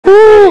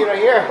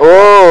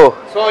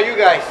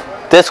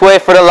This way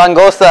for the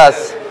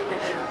langostas,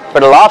 for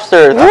the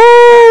lobsters.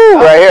 Woo!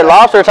 Right here,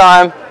 lobster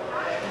time.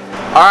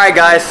 All right,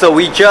 guys. So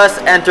we just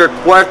entered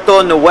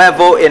Puerto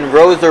Nuevo in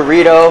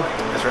Rosarito.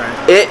 That's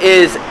right. It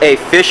is a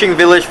fishing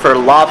village for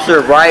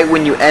lobster. Right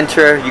when you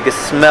enter, you can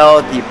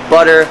smell the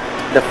butter,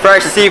 the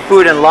fresh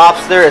seafood and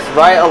lobster. It's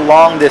right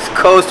along this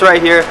coast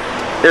right here.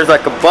 There's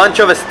like a bunch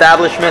of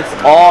establishments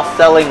all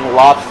selling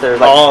lobster.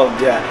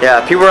 Like,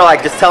 yeah. People are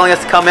like just telling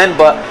us to come in,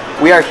 but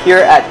we are here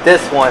at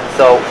this one.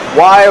 So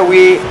why are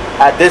we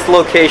at this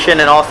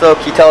location? And also,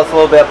 can you tell us a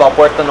little bit about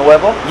Puerto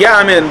Nuevo? Yeah,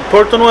 I mean,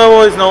 Puerto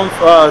Nuevo is known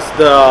as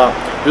the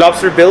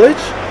lobster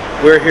village.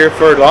 We're here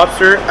for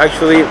lobster,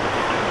 actually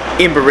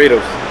in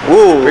burritos.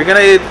 Ooh. We're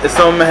gonna eat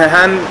some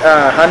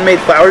handmade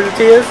flour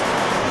tortillas,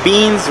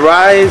 beans,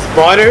 rice,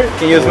 butter.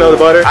 Can you smell the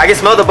butter? I can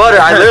smell the butter.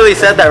 I literally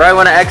said that right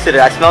when I exited.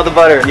 I smelled the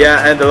butter.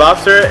 Yeah, and the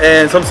lobster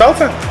and some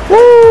salsa.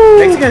 Woo!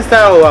 Mexican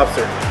style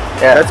lobster.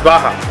 Yeah. That's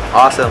baja.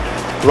 Awesome.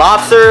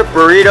 Lobster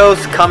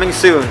burritos coming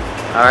soon.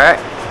 All right.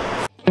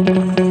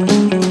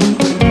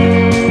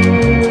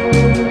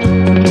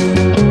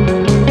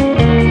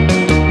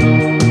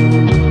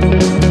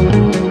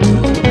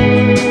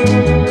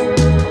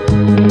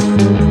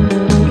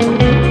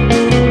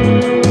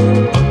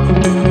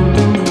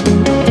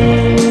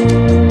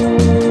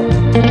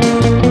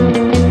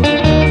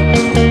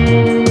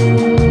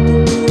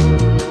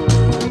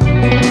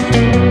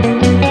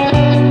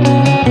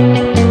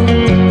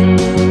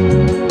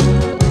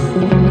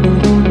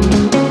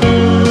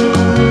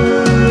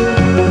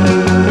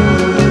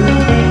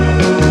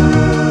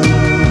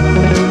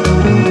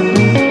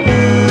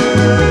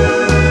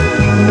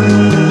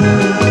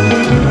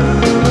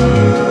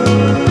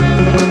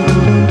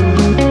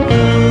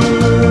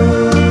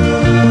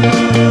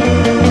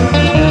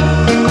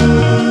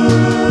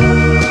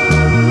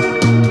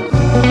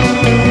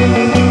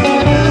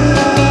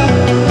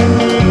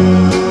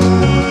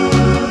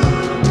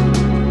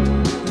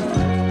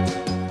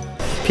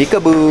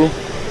 Peekaboo.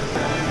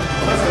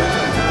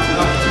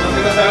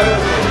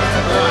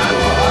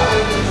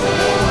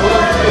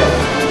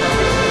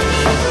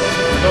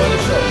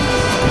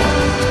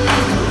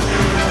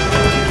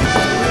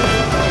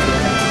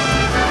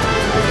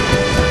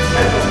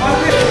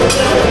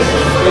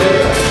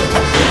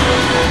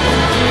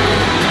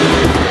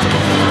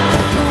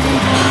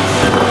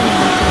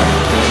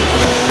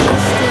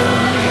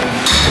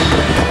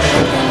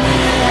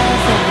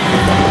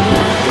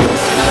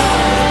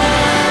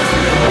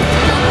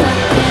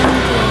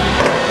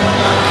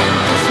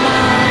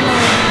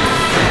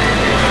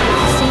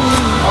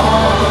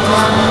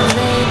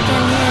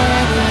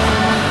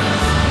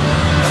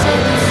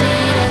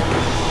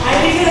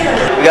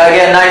 We gotta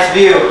get a nice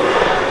view.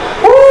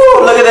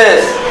 Woo! Look at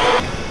this.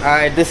 All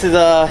right, this is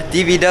a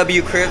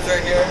DVW cribs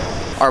right here.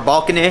 Our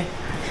balcony,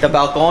 the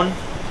balcon.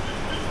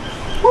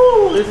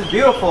 Woo! This is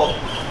beautiful.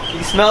 You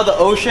can smell the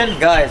ocean,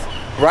 guys.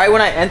 Right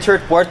when I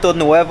entered Puerto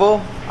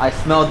Nuevo, I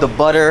smelled the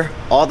butter,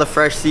 all the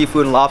fresh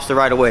seafood and lobster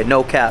right away.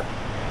 No cap.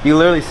 You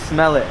literally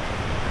smell it.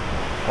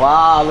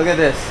 Wow! Look at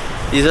this.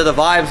 These are the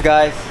vibes,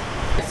 guys.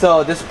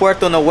 So this is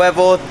Puerto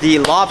Nuevo, the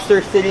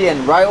lobster city,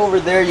 and right over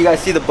there, you guys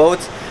see the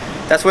boats.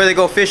 That's where they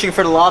go fishing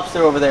for the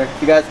lobster over there.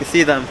 You guys can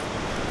see them.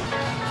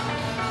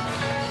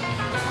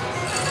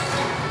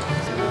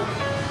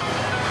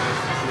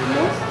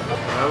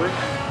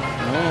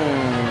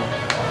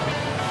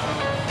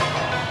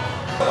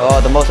 Oh,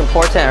 the most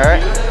important,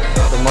 right?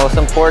 The most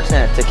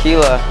important,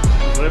 tequila.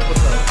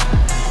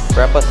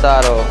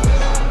 Reposado.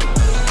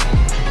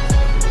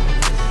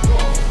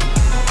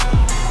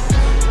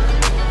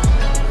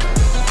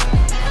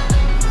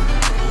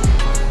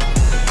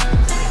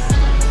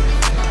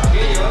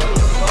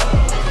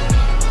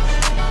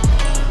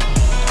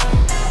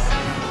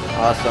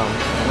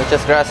 Awesome.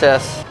 Muchas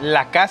gracias.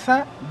 La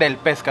Casa del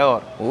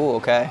Pescador. Ooh,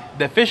 okay.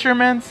 The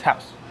fisherman's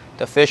house.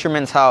 The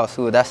fisherman's house.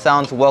 Ooh, that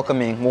sounds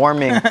welcoming,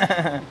 warming.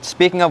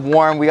 Speaking of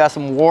warm, we got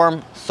some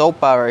warm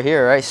sopa right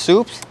here, right?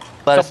 Soups.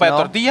 Sopa de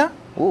tortilla.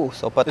 Ooh,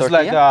 sopa tortilla. It's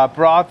like a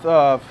broth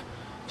of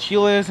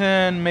chiles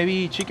and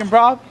maybe chicken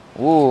broth.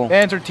 Ooh.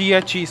 And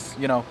tortilla, cheese,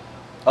 you know,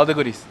 all the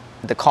goodies.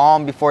 The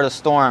calm before the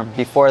storm,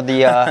 before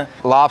the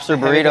lobster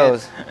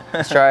burritos.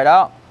 Let's try it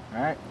out.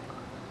 All right.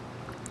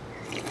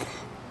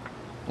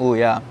 Ooh,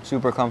 yeah,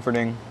 super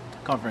comforting.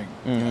 Comforting.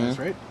 Yeah, that's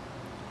right.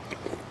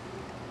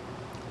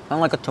 Kind of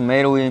like a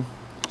tomatoey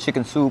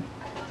chicken soup,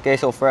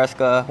 queso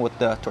fresca with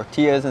the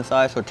tortillas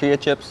inside, tortilla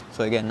chips,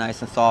 so they get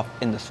nice and soft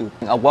in the soup.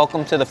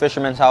 Welcome to the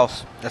fisherman's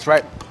house. That's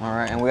right. All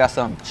right, and we got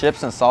some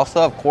chips and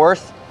salsa, of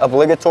course,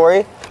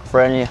 obligatory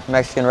for any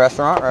Mexican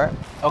restaurant, right?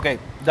 Okay,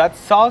 that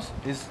sauce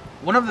is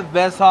one of the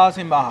best sauce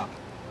in Baja.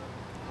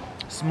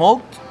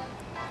 Smoked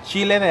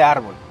chile de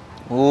árbol.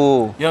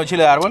 Ooh. You know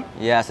chile de árbol?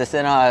 Yes, it's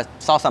in a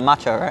salsa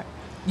macha, right?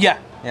 Yeah.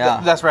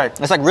 Yeah. That's right.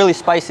 It's like really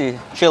spicy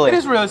chili. It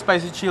is really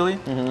spicy chili,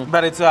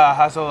 but it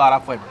has a lot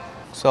of flavor.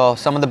 So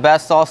some of the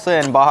best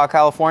salsa in Baja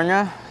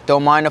California.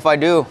 Don't mind if I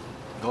do.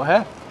 Go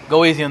ahead.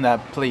 Go easy on that,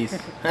 please.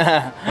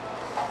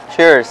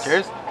 Cheers.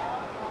 Cheers.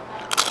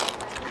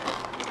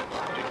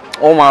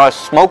 Oh my gosh,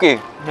 smoky.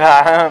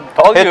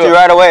 Told Hits you. you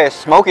right away. It's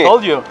smoky.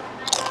 Told you.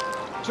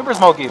 Super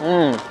smoky.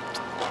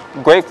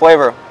 Great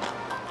flavor.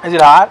 Is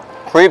it hot?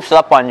 Creeps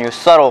up on you.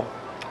 Subtle.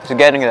 It's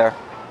getting there.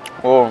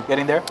 Oh.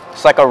 Getting there?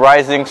 It's like a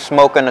rising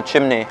smoke in a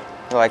chimney.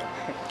 You're like,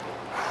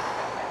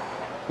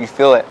 you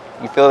feel it.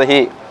 You feel the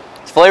heat.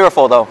 It's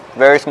flavorful though.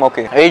 Very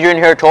smoky. Adrian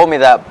here told me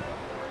that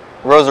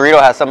Rosarito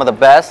has some of the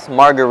best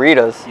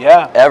margaritas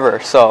ever.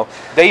 So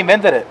they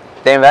invented it.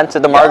 They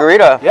invented the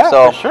margarita. Yeah,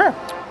 so for sure.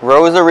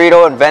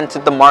 Rosarito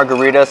invented the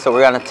margarita. So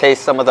we're gonna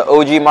taste some of the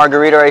OG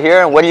margarita right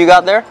here. And what do you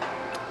got there?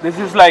 This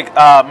is like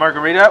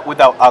margarita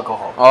without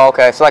alcohol. Oh,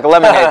 okay. So like a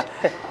lemonade.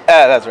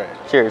 Yeah, that's right.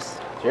 Cheers.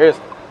 Cheers.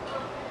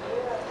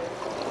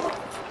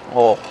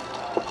 Oh,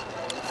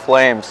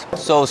 flames.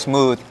 So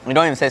smooth. You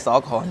don't even taste the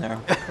alcohol in there.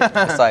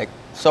 It's like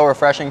so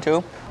refreshing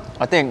too.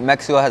 I think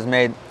Mexico has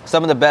made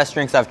some of the best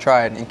drinks I've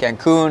tried. In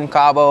Cancun,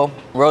 Cabo,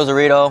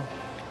 Rosarito,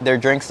 their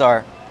drinks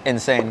are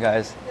insane,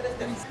 guys.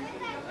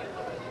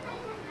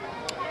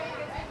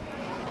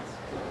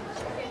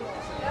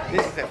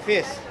 This is a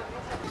fish.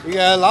 We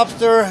got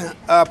lobster,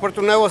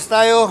 Puerto Nuevo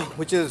style,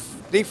 which is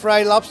deep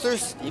fried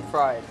lobsters. Deep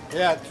fried.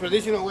 Yeah,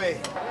 traditional way.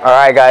 All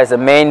right, guys, the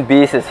main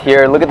beast is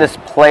here. Look at this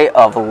plate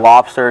of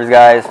lobsters,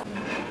 guys.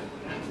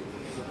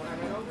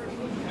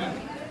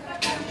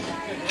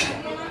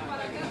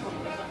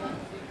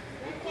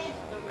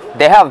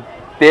 They have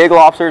big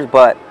lobsters,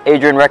 but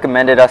Adrian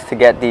recommended us to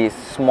get these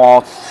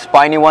small,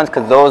 spiny ones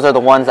because those are the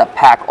ones that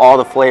pack all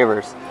the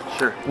flavors.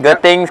 Sure.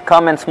 Good things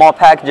come in small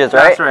packages,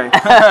 right? That's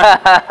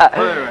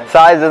right.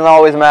 Size doesn't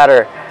always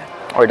matter.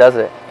 Or does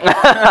it?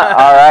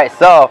 All right,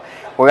 so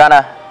we're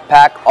gonna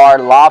pack our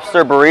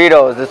lobster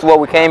burritos. This is what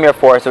we came here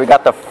for. So we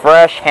got the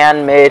fresh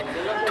handmade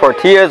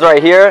tortillas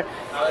right here.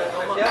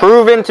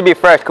 Proven to be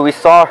fresh because we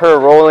saw her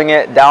rolling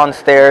it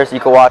downstairs. You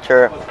can watch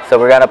her. So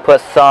we're gonna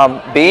put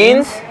some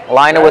beans,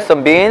 line it with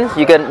some beans.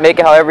 You can make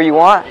it however you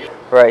want.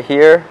 Right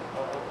here.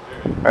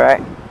 All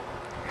right.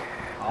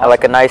 I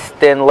like a nice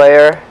thin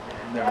layer.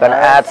 Gonna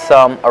add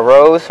some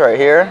arroz right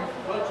here.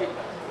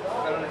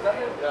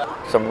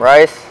 Some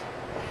rice.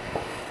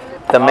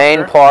 The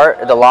main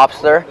part, the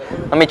lobster.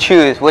 Let me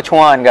choose which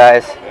one,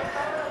 guys.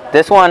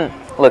 This one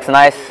looks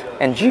nice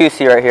and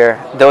juicy right here.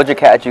 Doja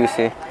Cat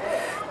juicy.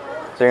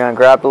 So you're gonna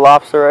grab the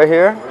lobster right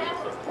here.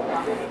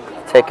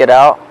 Take it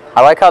out.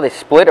 I like how they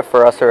split it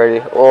for us already.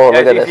 Oh,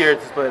 look at this. Easier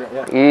to split it,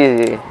 yeah.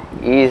 Easy,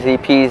 easy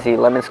peasy,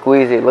 lemon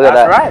squeezy. Look at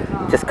That's that.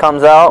 right. Just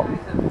comes out.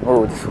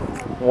 Oh, just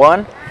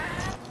one.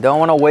 Don't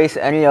want to waste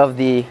any of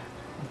the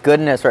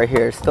goodness right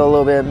here. Still a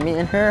little bit of meat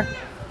in here.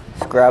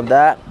 Just grab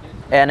that.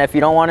 And if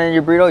you don't want it in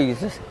your burrito, you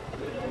just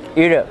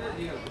eat it.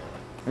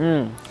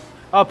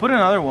 Oh, put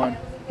another one.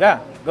 Yeah,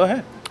 go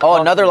ahead.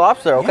 Oh, another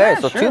lobster. Okay, Yeah,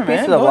 so sure, two man.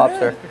 pieces Go of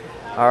lobster.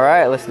 ahead. All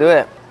right, let's do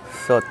it.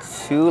 So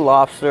 2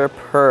 lobster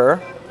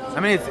per. I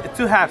mean, it's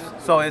 2 halves,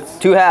 so it's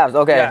 2 halves,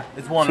 okay. Yeah,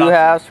 it's 1 2 lobster.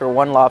 halves for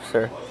 1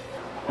 lobster.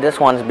 This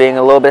one's being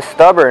a little bit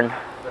stubborn.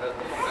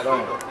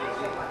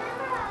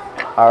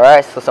 All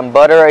right, so some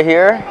butter right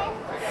here.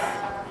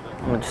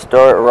 I'm gonna just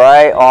throw it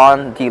right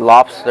on the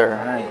lobster.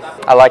 Nice.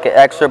 I like it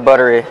extra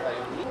buttery.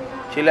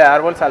 Chile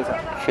árbol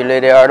salsa. Chile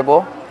de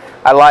árbol.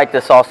 I like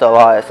this salsa a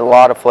lot. It's a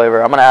lot of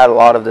flavor. I'm gonna add a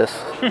lot of this.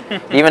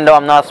 Even though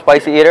I'm not a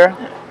spicy eater,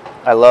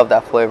 I love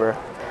that flavor.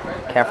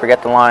 Can't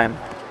forget the lime.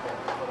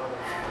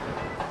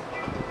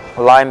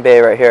 Lime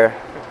bay right here.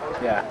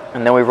 Yeah.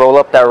 And then we roll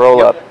up that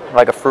roll up,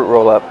 like a fruit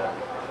roll up.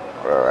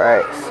 All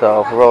right,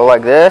 so roll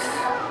like this,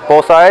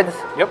 both sides.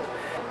 Yep.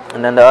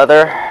 And then the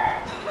other.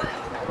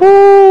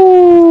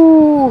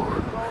 Woo!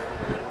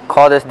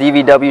 Call this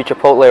DVW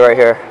Chipotle right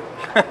here.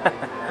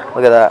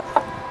 Look at that.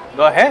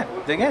 Go ahead,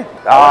 dig in.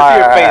 I want to see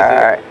your face, dude.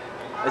 Alright.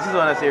 I just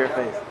want to see your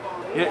face.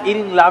 You're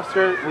eating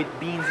lobster with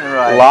beans and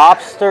rice.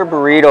 Lobster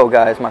burrito,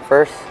 guys. My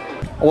first.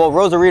 Well,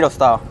 Rosarito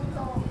style.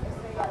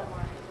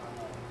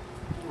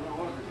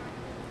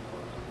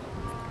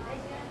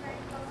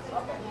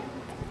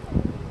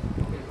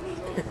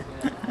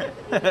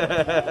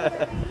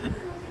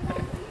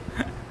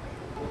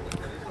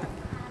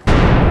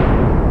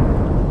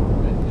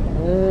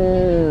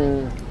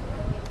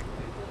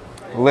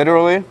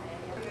 Literally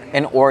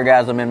an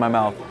orgasm in my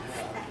mouth.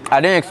 I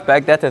didn't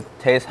expect that to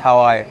taste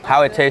how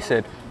it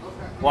tasted.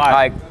 Why?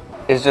 Like,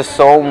 it's just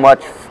so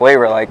much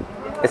flavor. Like,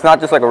 it's not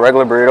just like a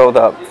regular burrito.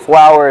 The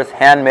flour is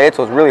handmade,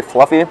 so it's really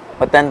fluffy.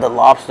 But then the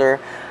lobster,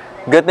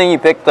 good thing you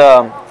picked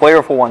the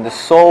flavorful one. It's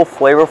so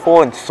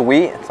flavorful and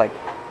sweet. It's like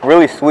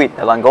really sweet.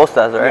 The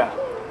langostas, right? Yeah.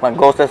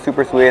 Langosta is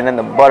super sweet, and then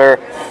the butter,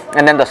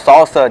 and then the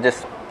salsa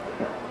just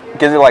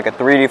gives it like a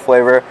 3D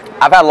flavor.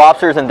 I've had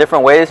lobsters in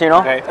different ways, you know.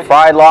 Okay.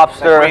 Fried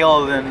lobster, Like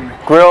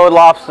grilled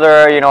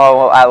lobster. You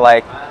know, I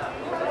like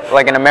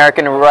an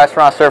American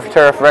restaurant surf and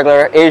turf,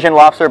 regular Asian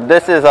lobster.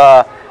 This is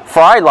a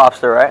fried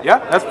lobster, right? Yeah,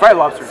 that's fried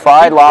lobster.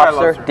 Fried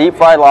lobster, deep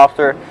fried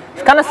lobster.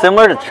 It's kind of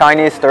similar to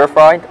Chinese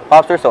stir-fried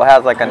lobster, so it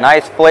has like a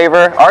nice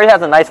flavor. Already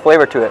has a nice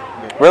flavor to it.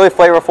 Really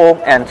flavorful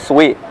and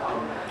sweet.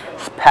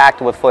 It's packed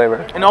with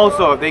flavor. And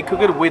also, they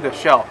cook it with a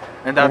shell,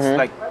 and that's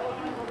like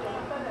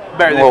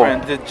very Whoa.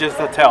 different. Just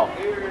a tell.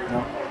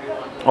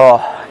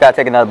 Oh, gotta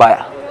take another bite.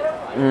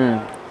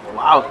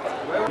 Wow.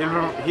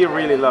 He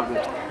really loved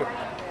it.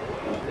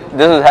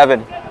 This is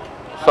heaven.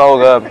 So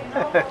good.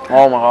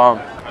 Oh my god.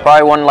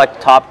 Probably one of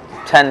like top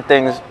 10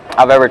 things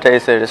I've ever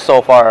tasted. It's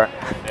so far.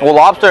 Well,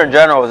 lobster in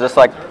general is just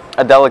like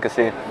a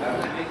delicacy.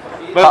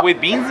 But with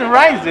beans and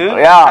rice, dude.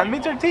 Yeah.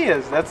 Handmade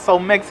tortillas. That's so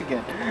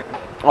Mexican.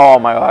 Oh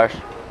my gosh.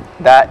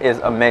 That is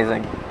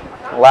amazing.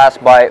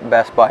 Last bite,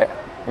 best bite.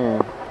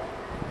 Mm.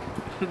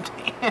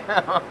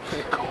 Damn.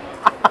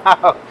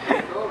 Wow.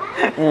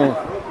 Mm.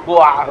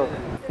 Wow.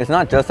 It's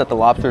not just that the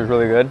lobster is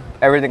really good.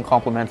 Everything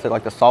complements it,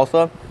 like the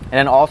salsa. And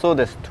then also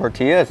this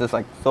tortilla is just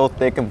like so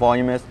thick and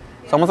voluminous.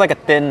 It's almost like a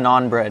thin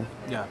naan bread.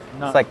 Yeah.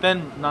 It's like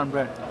thin naan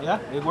bread. Yeah,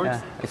 it works.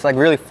 Yeah. It's like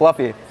really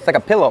fluffy. It's like a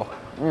pillow.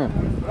 Mm.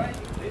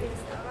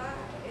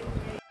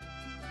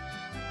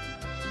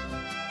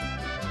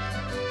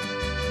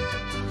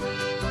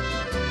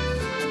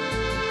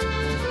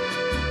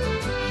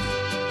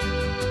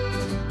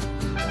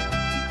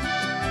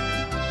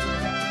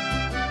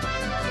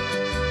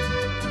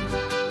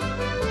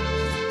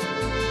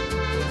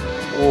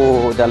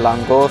 Ooh, the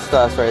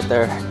langostas right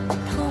there.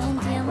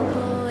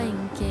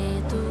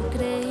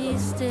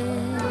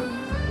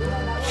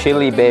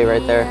 Chili Bay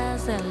right there.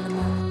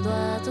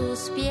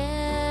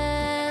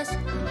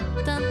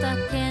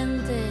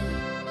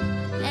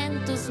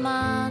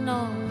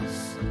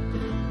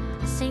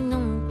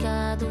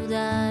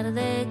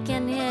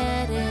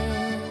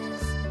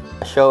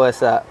 Show us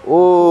that.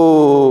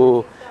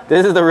 Ooh,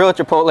 this is the real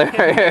Chipotle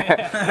right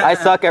here. I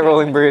suck at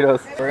rolling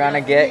burritos. We're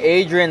gonna get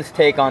Adrian's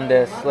take on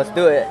this. Let's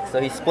do it. So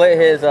he split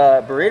his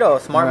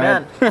burrito. Smart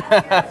man.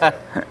 Let's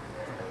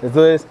do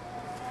this.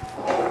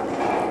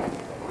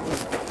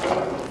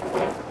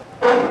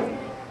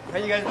 How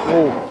you guys doing?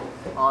 Ooh.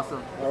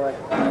 Awesome. All right.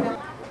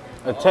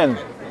 A 10.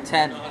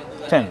 10.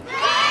 10.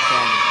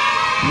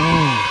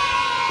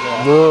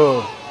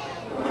 Good.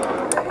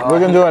 We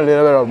can do a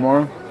little bit of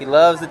more. He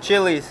loves the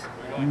chilies.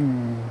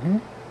 Mm-hmm.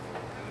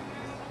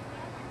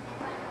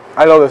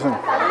 I love this one. I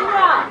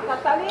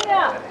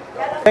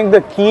think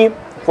the key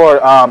for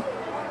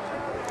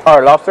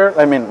our lobster,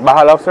 I mean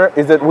baja lobster,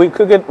 is that we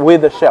cook it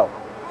with the shell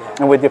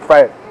and we deep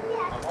fry it.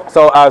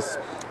 So as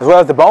well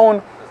as the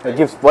bone, it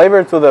gives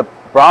flavor to the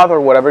broth or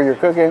whatever you're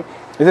cooking.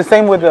 It's the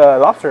same with the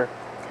lobster.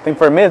 I think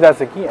for me that's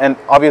the key. And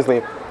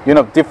obviously, you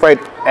know, deep fried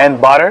and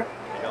butter,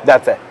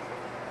 that's it.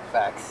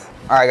 Facts.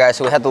 All right, guys,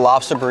 so we had the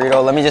lobster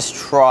burrito. Let me just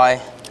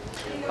try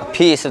a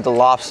piece of the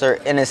lobster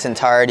in its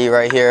entirety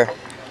right here.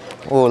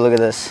 Ooh, look at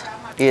this.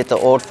 Eat it the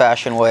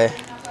old-fashioned way.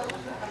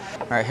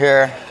 Right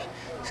here,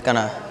 just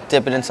gonna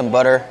dip it in some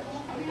butter.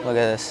 Look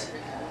at this.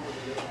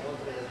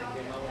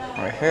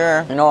 Right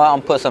here. You know what? I'm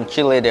gonna put some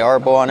chile de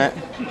arbol on it.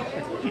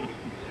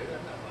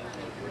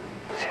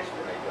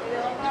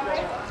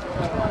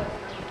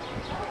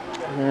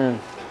 Mm.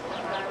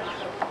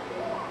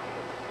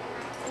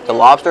 The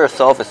lobster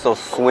itself is so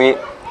sweet,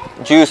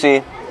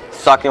 juicy,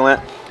 succulent,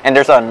 and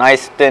there's a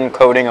nice thin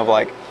coating of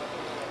like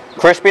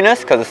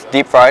crispiness because it's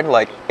deep fried,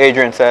 like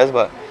Adrian says,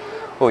 but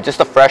ooh, just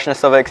the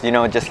freshness of it, because you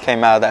know it just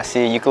came out of that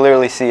sea. You can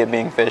literally see it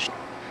being fished.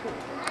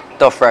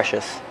 The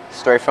freshest,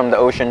 straight from the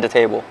ocean to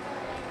table.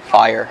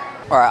 Fire.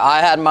 All right,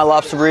 I had my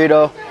lobster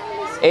burrito.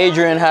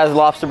 Adrian has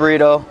lobster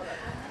burrito.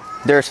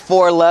 There's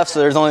 4 left, so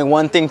there's only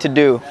one thing to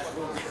do.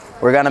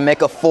 We're gonna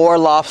make a 4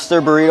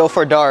 lobster burrito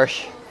for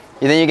Darsh.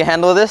 You think you can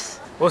handle this?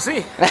 We'll see.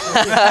 All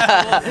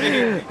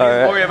right.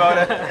 Don't worry about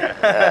it.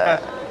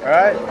 All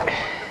right.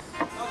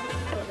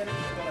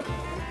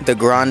 The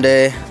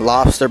grande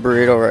lobster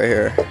burrito right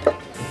here.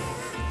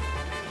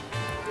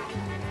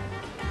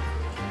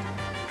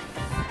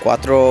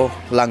 4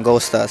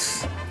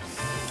 langostas.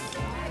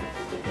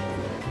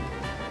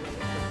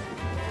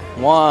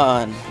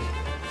 1,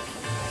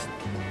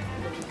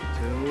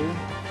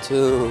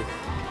 2.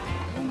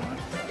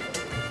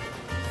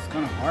 It's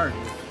kind of hard.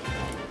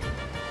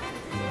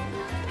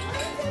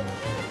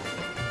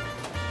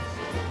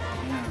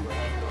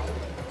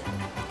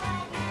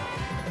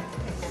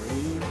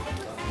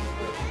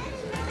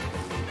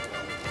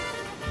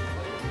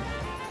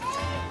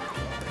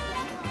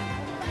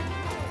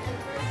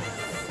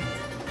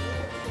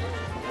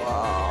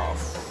 Wow.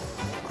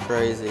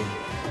 Crazy.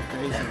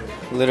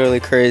 Literally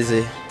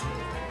crazy.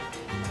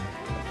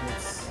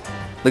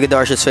 Look at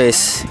Darsh's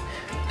face.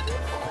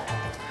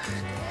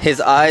 His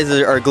eyes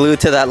are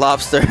glued to that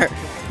lobster.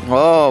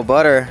 Oh,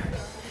 butter.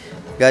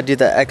 Gotta do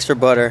that extra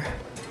butter.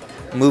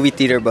 Movie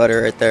theater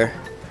butter right there.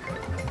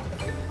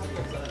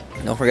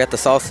 Don't forget the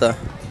salsa.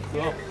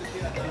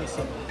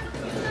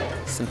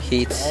 Some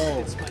heat.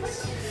 Oh,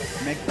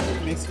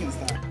 Mexican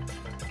style.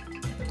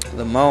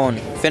 Limon.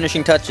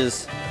 Finishing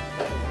touches.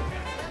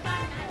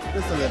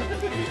 Just a little.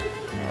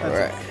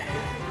 Alright.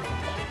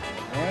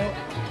 Alright.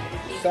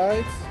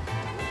 Sides.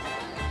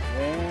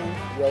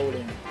 And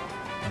rolling.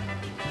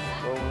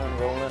 Rolling,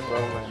 rolling,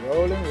 rolling.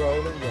 Rolling,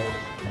 rolling, rolling.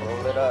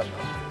 Roll it up.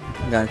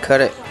 I'm gonna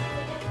cut it.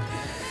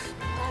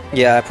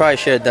 Yeah, I probably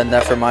should have done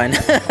that for mine.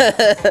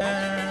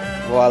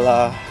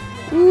 Voila.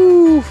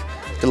 Woo!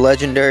 The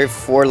legendary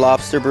 4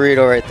 lobster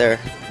burrito right there.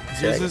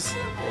 Juices.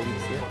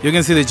 You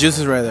can see the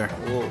juices right there.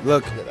 Whoa,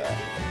 Look. at that.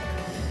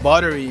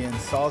 Buttery and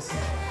sauce.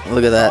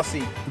 Look at that.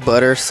 Saucy.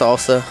 Butter,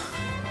 salsa,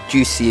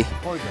 juicy.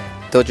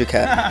 Doja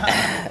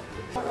Cat.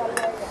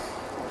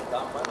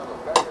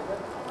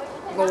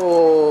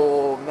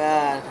 Oh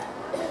man,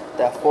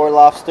 that 4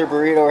 lobster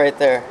burrito right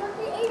there.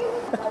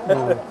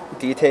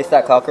 Do you taste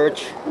that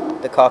cockroach?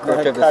 The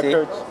cockroach of the sea.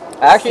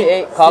 I actually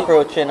ate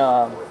cockroach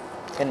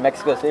in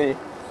Mexico City.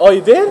 Oh,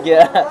 you did?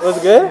 Yeah. Was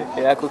it good?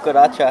 Yeah,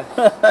 cucaracha.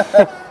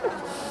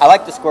 I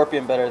like the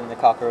scorpion better than the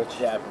cockroach.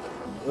 Yeah.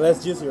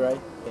 Less juicy, right?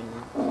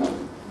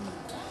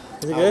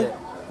 Is it good?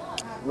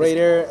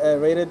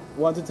 Rated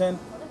 1 to 10?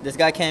 This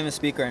guy can't even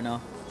speak right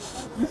now.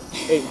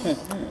 8.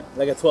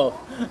 Like a 12.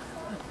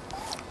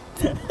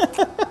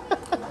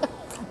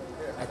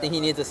 I think he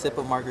needs a sip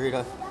of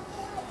margarita.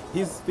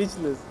 He's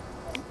speechless.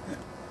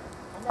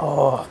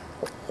 Oh,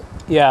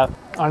 yeah.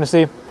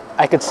 Honestly,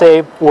 I could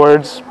say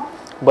words,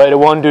 but it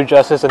won't do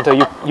justice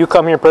until you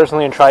come here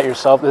personally and try it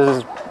yourself. This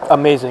is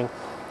amazing.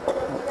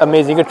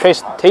 Amazing. You can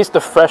taste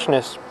the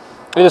freshness.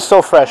 It is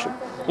so fresh.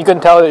 You can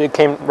tell that it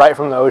came right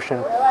from the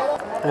ocean.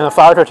 And the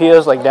flour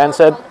tortillas, like Dan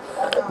said,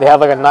 they have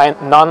like a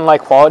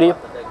naan-like quality.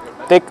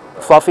 Thick,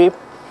 fluffy.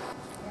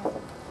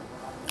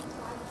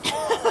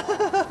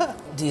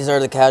 These are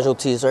the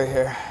casualties right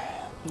here.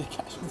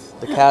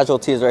 The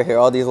casualties right here.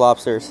 All these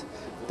lobsters.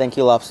 Thank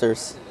you,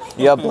 lobsters.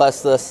 You have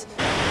blessed us.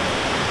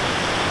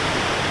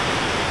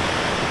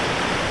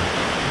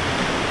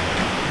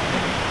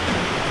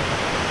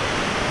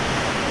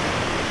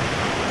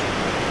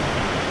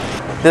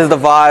 This is the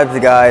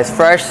vibes, guys.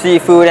 Fresh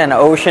seafood and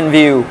ocean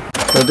view.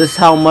 So this is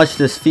how much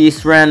this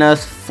feast ran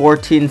us.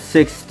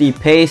 1460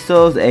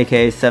 pesos,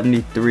 aka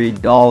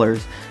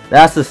 $73.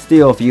 That's a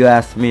steal if you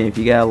ask me. If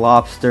you get a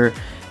lobster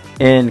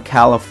in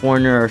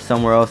California or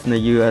somewhere else in the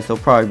US, it'll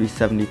probably be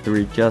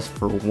 73 just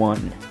for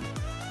one.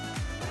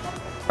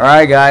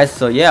 Alright guys,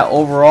 so yeah,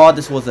 overall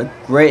this was a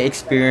great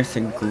experience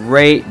and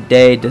great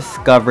day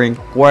discovering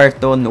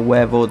Puerto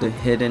Nuevo, the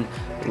hidden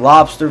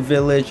lobster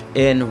village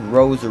in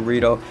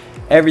Rosarito.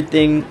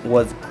 Everything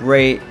was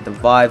great, the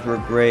vibes were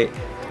great.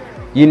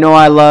 You know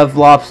I love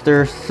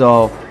lobster,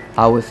 so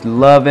I was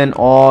loving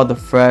all the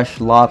fresh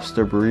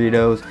lobster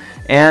burritos.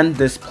 And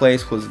this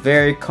place was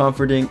very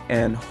comforting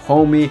and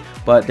homey,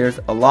 but there's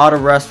a lot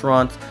of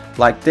restaurants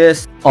like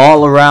this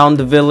all around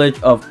the village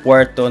of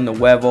Puerto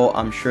Nuevo.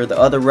 I'm sure the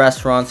other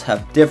restaurants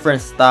have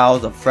different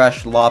styles of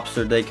fresh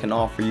lobster they can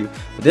offer you,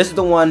 but this is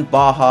the one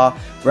Baja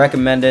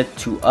recommended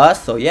to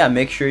us. So yeah,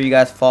 make sure you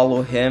guys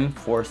follow him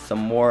for some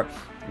more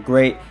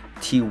great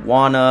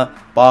Tijuana,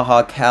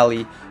 Baja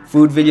Cali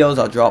food videos.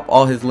 I'll drop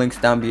all his links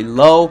down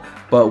below,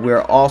 but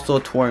we're also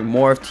touring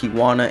more of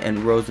Tijuana and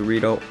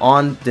Rosarito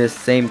on this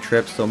same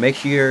trip, so make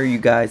sure you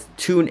guys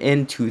tune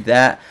into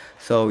that.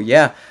 So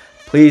yeah,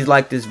 please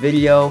like this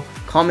video,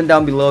 comment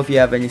down below if you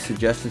have any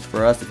suggestions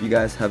for us, if you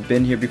guys have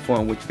been here before,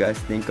 and what you guys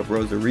think of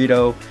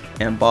Rosarito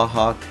and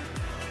Baja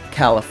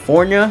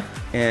California.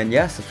 And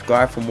yeah,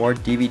 subscribe for more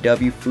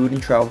DVW food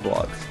and travel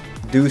vlogs.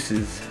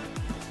 Deuces.